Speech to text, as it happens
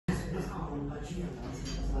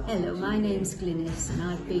Hello, my name's Glynis and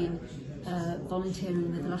I've been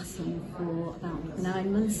volunteering with Latham for about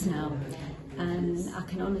 9 months now, and I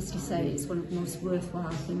can honestly say it's one of the most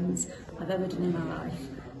worthwhile things I've ever done in my life.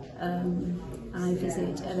 I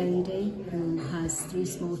visit a lady who has 3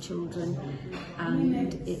 small children,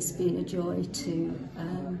 and it's been a joy to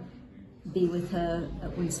be with her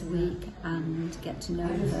once a week and get to know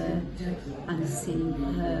her and see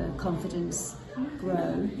her confidence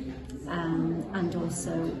grow, and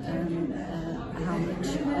also how much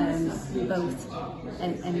we both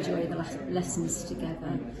enjoy the lessons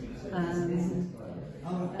together.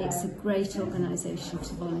 It's a great organisation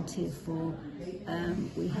to volunteer for.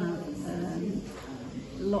 We have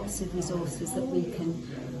lots of resources that we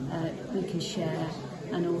can share,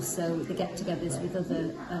 and also the get-togethers with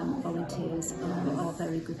other volunteers are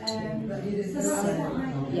very good too.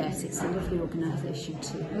 So yes, it's a lovely organisation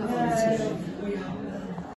to volunteer with.